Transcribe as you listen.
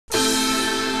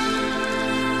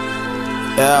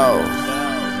Yo,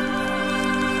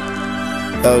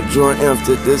 Jordan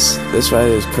empty. This right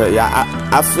here is crazy.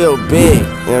 I feel big, you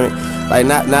know what I mean?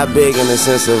 Like not big in the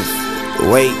sense of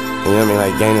weight, you know what I mean?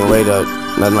 Like gaining weight up,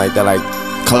 nothing like that. Like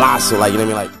colossal, like, you know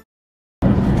what I mean? Like.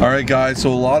 Alright guys,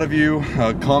 so a lot of you,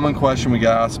 a common question we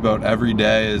get asked about every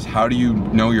day is how do you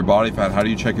know your body fat? How do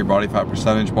you check your body fat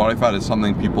percentage? Body fat is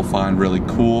something people find really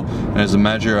cool and is a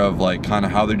measure of like kind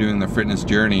of how they're doing their fitness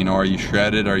journey. You know, are you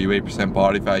shredded? Are you 8%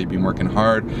 body fat? You've been working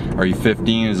hard? Are you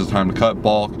 15? Is it time to cut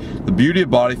bulk? The beauty of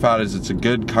body fat is it's a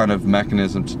good kind of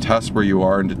mechanism to test where you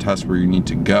are and to test where you need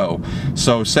to go.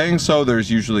 So saying so, there's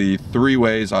usually 3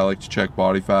 ways I like to check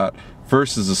body fat.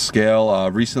 First is a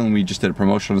scale. Recently we just did a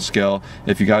promotion on the scale.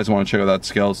 If you guys want to check out that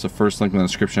scale, it's the first link in the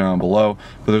description down below.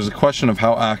 But there's a question of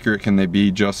how accurate can they be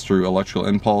just through electrical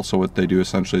impulse. So what they do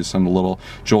essentially is send a little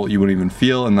jolt you wouldn't even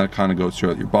feel, and that kind of goes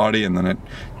throughout your body, and then it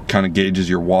kind of gauges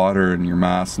your water and your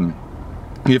mass, and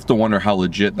you have to wonder how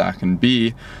legit that can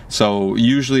be. So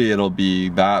usually it'll be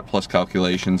that plus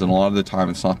calculations, and a lot of the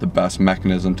time it's not the best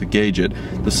mechanism to gauge it.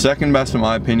 The second best in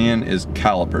my opinion is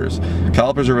calipers.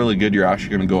 Calipers are really good. You're actually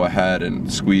going to go ahead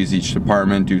and squeeze each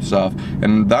department, do stuff,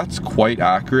 and that's quite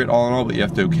accurate all in all, but you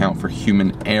have to account for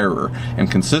human error and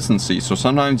consistency. So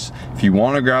sometimes if you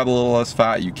want to grab a little less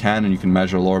fat, you can, and you can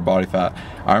measure lower body fat.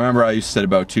 I remember I used to sit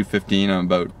about 215, I'm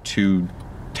about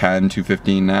 210,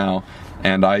 215 now.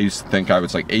 And I used to think I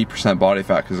was like 8% body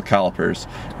fat because of calipers,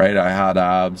 right? I had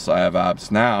abs, I have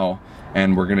abs now,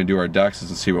 and we're gonna do our DEXs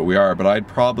and see what we are. But I'd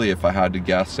probably, if I had to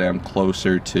guess, say I'm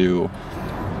closer to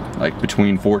like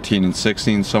between 14 and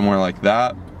 16, somewhere like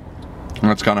that. And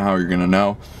that's kind of how you're gonna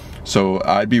know. So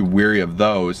I'd be weary of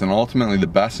those, and ultimately the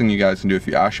best thing you guys can do if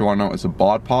you actually want to know is a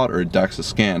bod pod or a DEXA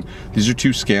scan. These are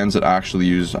 2 scans that actually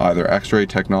use either x-ray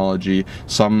technology,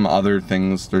 some other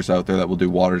things there's out there that will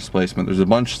do water displacement. There's a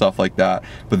bunch of stuff like that,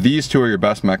 but these 2 are your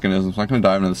best mechanisms. I'm not going to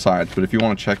dive into the science, but if you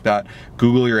want to check that,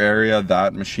 Google your area,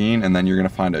 that machine, and then you're going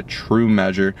to find a true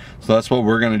measure. So that's what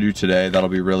we're going to do today. That'll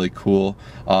be really cool.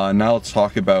 Now let's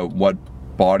talk about what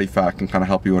body fat can kind of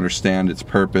help you understand its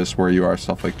purpose, where you are,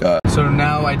 stuff like that. So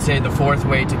now I'd say the 4th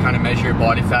way to kind of measure your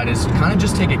body fat is kind of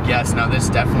just take a guess. Now this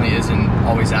definitely isn't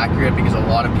always accurate because a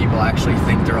lot of people actually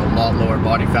think they're a lot lower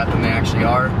body fat than they actually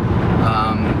are.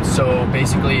 So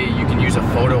basically you can use a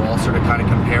photo also to kind of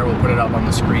compare. We'll put it up on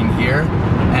the screen here.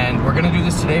 And we're gonna do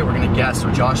this today, we're gonna guess. So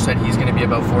Josh said he's gonna be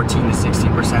about 14 to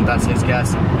 16%, that's his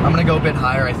guess. I'm gonna go a bit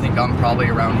higher. I think I'm probably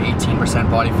around 18%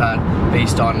 body fat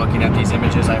based on looking at these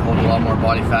images. I hold a lot more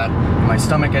body fat in my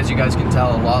stomach, as you guys can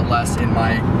tell, a lot less in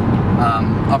my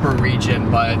upper region.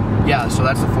 But yeah, so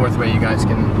that's the 4th way you guys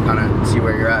can kind of see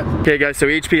where you're at. Okay guys, so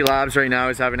HP Labs right now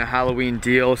is having a Halloween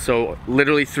deal, so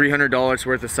literally $300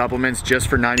 worth of supplements just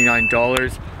for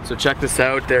 $99. So check this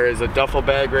out, there is a duffel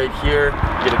bag right here,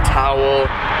 you get a towel,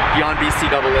 Beyond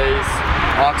BCAAs,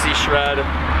 Oxy Shred,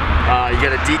 you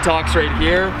get a detox right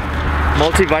here,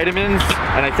 multivitamins,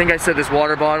 and I think I said this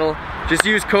water bottle. Just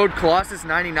use code Colossus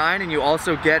 99 and you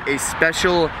also get a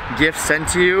special gift sent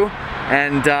to you.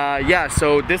 And yeah,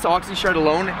 so this Oxy Shred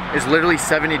alone is literally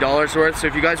 $70 worth. So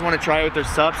if you guys want to try out their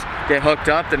subs, get hooked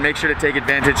up, then make sure to take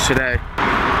advantage today.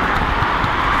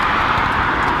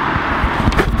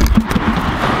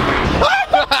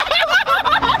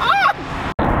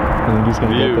 I think he's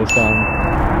gonna get this on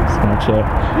Snapchat.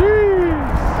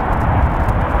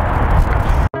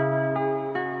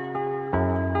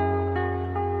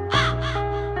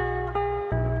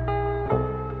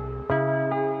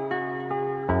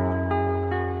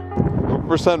 What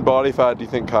percent body fat do you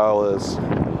think Kyle is? 15.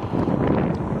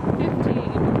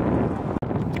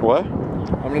 What?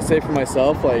 I'm gonna say for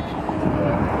myself, like,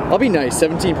 I'll be nice,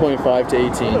 17.5 to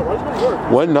 18.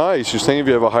 What nice? You're saying if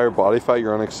you have a higher body fat,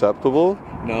 you're unacceptable?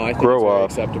 No, I think Grow it's very up.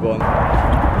 acceptable.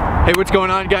 Hey, what's going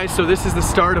on guys? So this is the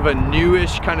start of a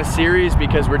newish kind of series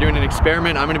because we're doing an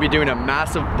experiment. I'm gonna be doing a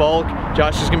massive bulk.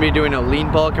 Josh is gonna be doing a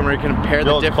lean bulk, and we're gonna compare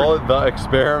the different... call it the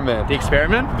experiment. The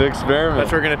experiment? The experiment.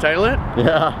 That's what we're gonna title it?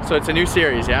 Yeah. So it's a new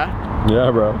series, yeah?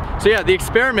 Yeah, bro. So yeah, the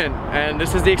experiment, and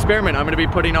this is the experiment. I'm gonna be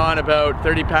putting on about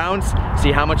 30 pounds,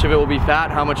 see how much of it will be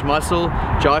fat, how much muscle.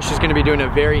 Josh is gonna be doing a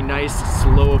very nice,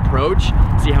 slow approach,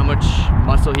 see how much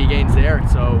muscle he gains there,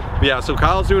 so. Yeah, so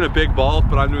Kyle's doing a big bulk,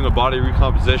 but I'm doing a body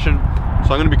recomposition.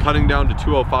 So I'm gonna be cutting down to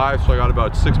 205, so I got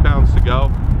about 6 pounds to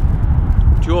go.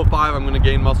 205, I'm gonna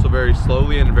gain muscle very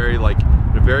slowly and very like,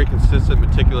 in a a very consistent,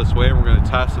 meticulous way, and we're going to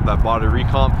test if that body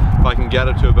recomp, if I can get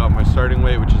it to about my starting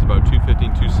weight, which is about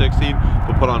 215, 216,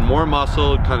 we'll put on more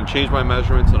muscle, kind of change my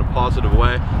measurements in a positive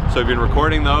way. So I've been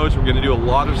recording those. We're going to do a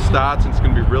lot of stats, and it's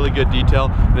going to be really good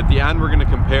detail. And at the end, we're going to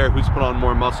compare who's put on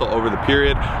more muscle over the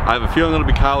period. I have a feeling it'll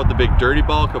be Kyle with the big dirty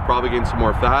bulk. He'll probably gain some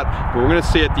more fat. But we're going to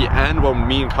see at the end, when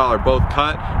me and Kyle are both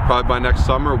cut, probably by next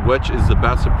summer, which is the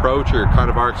best approach, or kind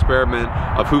of our experiment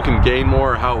of who can gain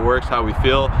more, or how it works, how we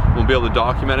feel. We'll be able to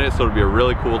document it, so it'll be a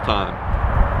really cool time.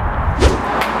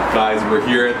 Guys, we're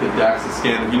here at the DEXA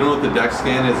scan. You know what the DEXA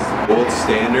scan is? Gold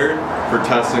standard for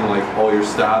testing like all your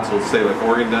stats. It'll say like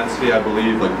organ density, I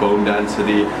believe, like bone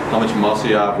density, how much muscle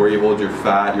you have, where you hold your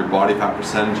fat, your body fat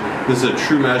percentage. This is a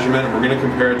true measurement. We're gonna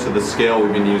compare it to the scale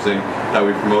we've been using that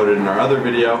we promoted in our other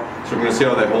video. So we're gonna see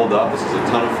how they hold up. This is a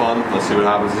ton of fun. Let's see what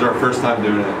happens. This is our first time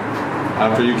doing it.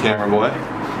 After you, camera boy.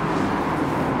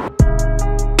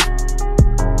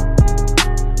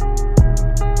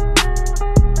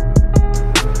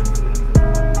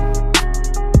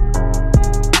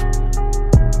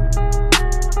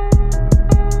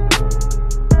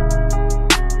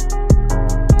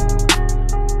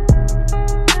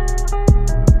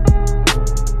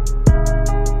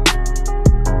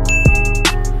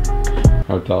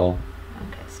 How tall?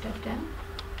 Okay, step down.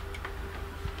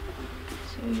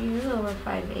 So you're a little over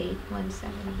 5'8",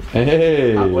 170.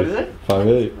 Hey! What is it?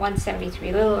 5'8". 173,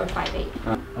 a little over 5'8".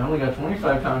 I only got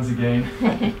 25 pounds to gain.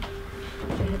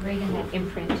 There's right in that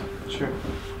imprint. Sure.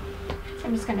 So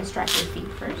I'm just going to stretch your feet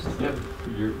first. Yep.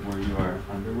 You're where you are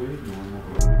underweight, normal.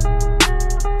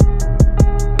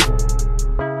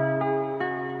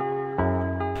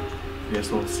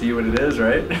 Guess we'll see what it is,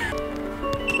 right?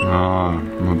 Ah,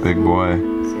 I'm a big boy.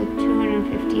 So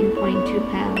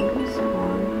 215.2 pounds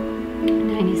or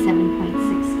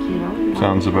 97.6 kilos.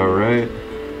 Sounds about right.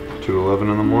 2:11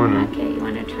 in the morning. Okay, you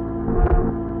want to try.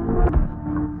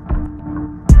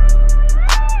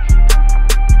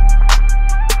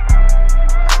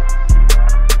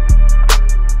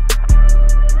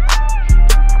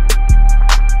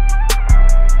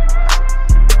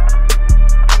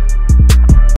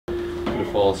 Gonna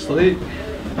fall asleep.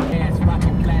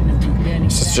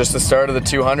 This is just the start of the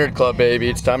 200 club, baby.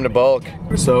 It's time to bulk.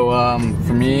 So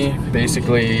for me,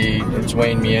 basically, it's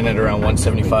weighing me in at around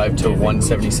 175 to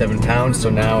 177 pounds. So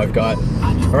now I've got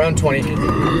around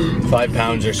 25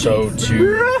 pounds or so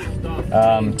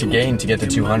to gain to get to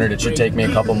 200. It should take me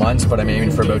a couple months, but I'm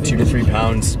aiming for about 2 to 3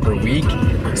 pounds per week.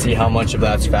 See how much of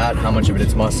that's fat, how much of it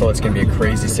is muscle. It's gonna be a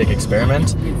crazy sick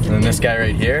experiment. And then this guy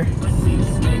right here.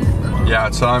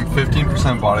 Yeah, so I'm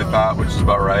 15% body fat, which is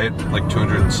about right, like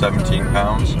 217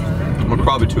 pounds. I'm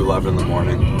probably 211 in the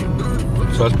morning.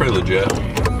 So that's pretty legit,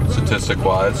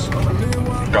 statistic-wise.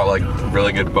 Got like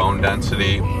really good bone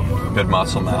density, good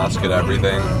muscle mass, good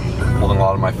everything. Holding a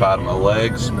lot of my fat in my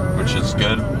legs, which is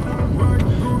good.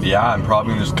 Yeah, I'm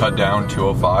probably gonna just cut down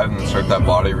 205 and then start that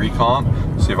body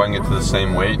recomp. See if I can get to the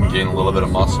same weight and gain a little bit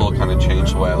of muscle, kind of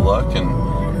change the way I look, and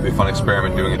it'll be a fun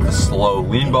experiment doing it the slow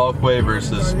lean bulk way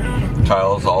versus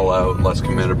Kyle's all out, less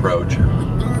committed approach.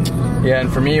 Yeah,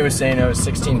 and for me it was saying I was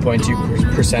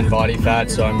 16.2% body fat,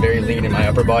 so I'm very lean in my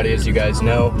upper body, as you guys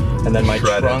know. And then my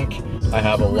trunk, I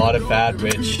have a lot of fat,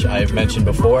 which I've mentioned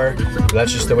before.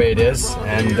 That's just the way it is.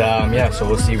 And yeah, so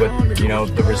we'll see what, you know,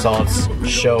 the results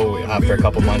show after a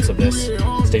couple months of this.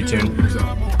 Stay tuned.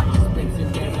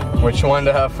 Which one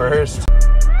to have first?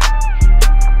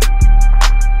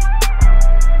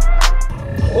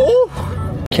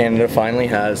 Canada finally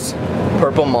has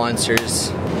purple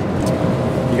monsters.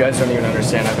 You guys don't even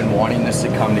understand, I've been wanting this to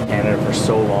come to Canada for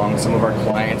so long. Some of our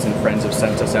clients and friends have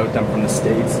sent us out them from the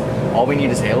States. All we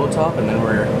need is Halo Top and then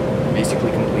we're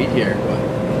basically complete here, but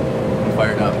I'm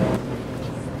fired up.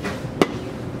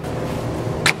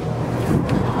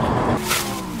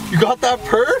 You got that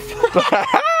perp?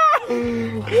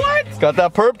 What? Got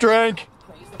that perp drink.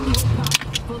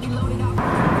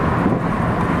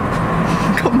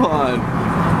 Come on.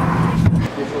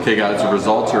 Okay guys, the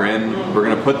results are in. We're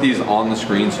gonna put these on the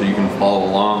screen so you can follow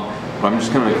along, but I'm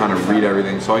just gonna kind of read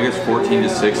everything. So I guess 14 to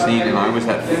 16 and I was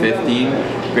at 15.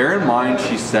 Bear in mind,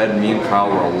 she said me and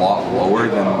Kyle were a lot lower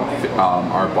than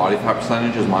our body fat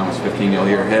percentages. Mine was 15, you'll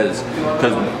hear his.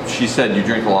 Because she said you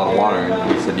drink a lot of water and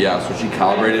we said yeah, so she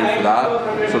calibrated for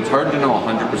that. So it's hard to know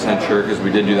 100% sure because we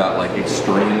did do that like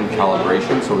extreme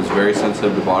calibration, so it was very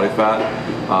sensitive to body fat.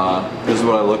 This is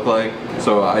what I look like.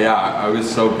 So yeah, I was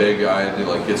so big I had to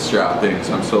like get strapped in.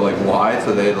 So I'm so like wide,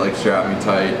 so they like strapped me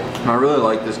tight. And I really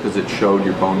like this because it showed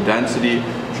your bone density,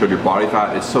 showed your body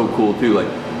fat. It's so cool too. Like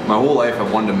my whole life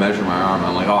I've wanted to measure my arm.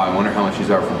 I'm like, oh, I wonder how much these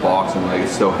are for boxing. Like,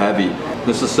 it's so heavy.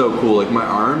 This is so cool. Like, my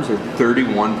arms are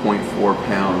 31.4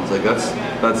 pounds. Like,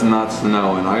 that's nuts to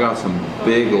know. And I got some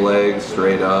big legs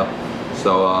straight up.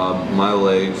 So my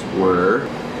legs were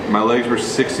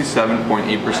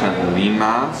 67.8% lean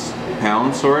mass,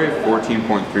 pounds, sorry,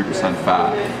 14.3%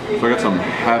 fat. So I got some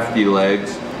hefty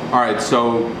legs. All right,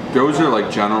 so those are like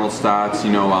general stats,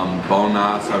 you know, bone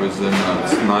mass, I was in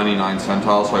 99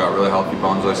 centile, so I got really healthy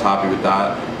bones. I was happy with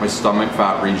that. My stomach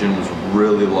fat region was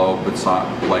really low, but it's not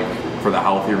like for the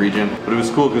healthy region. But it was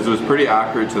cool because it was pretty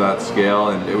accurate to that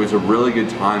scale, and it was a really good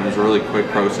time. It was a really quick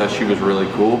process. She was really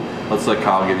cool. Let's let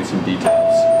Kyle give you some details.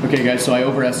 Okay guys, so I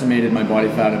overestimated my body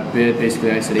fat a bit.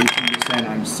 Basically I said 18%,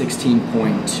 I'm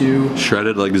 16.2.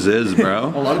 Shredded like Ziz, bro.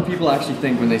 A lot of people actually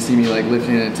think when they see me like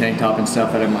lifting in a tank top and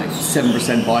stuff that I'm like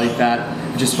 7% body fat,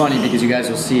 which is funny because you guys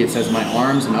will see it says my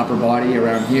arms and upper body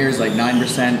around here is like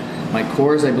 9%. My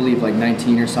core is, I believe, like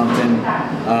 19 or something.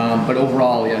 But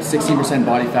overall, yeah, 16%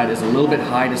 body fat is a little bit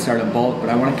high to start a bulk, but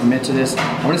I want to commit to this.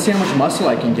 I want to see how much muscle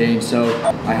I can gain, so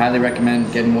I highly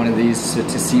recommend getting one of these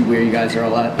to see where you guys are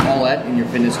all at in your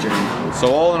fitness journey.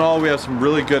 So all in all, we have some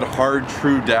really good, hard,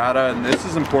 true data, and this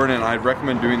is important. I'd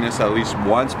recommend doing this at least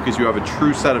once because you have a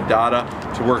true set of data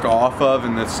to work off of,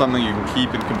 and that's something you can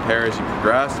keep and compare as you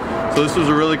progress. So this was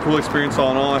a really cool experience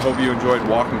all in all. I hope you enjoyed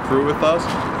walking through it with us.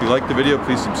 If you liked the video,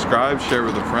 please subscribe, share it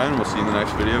with a friend. We'll see you in the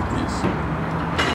next video. Peace.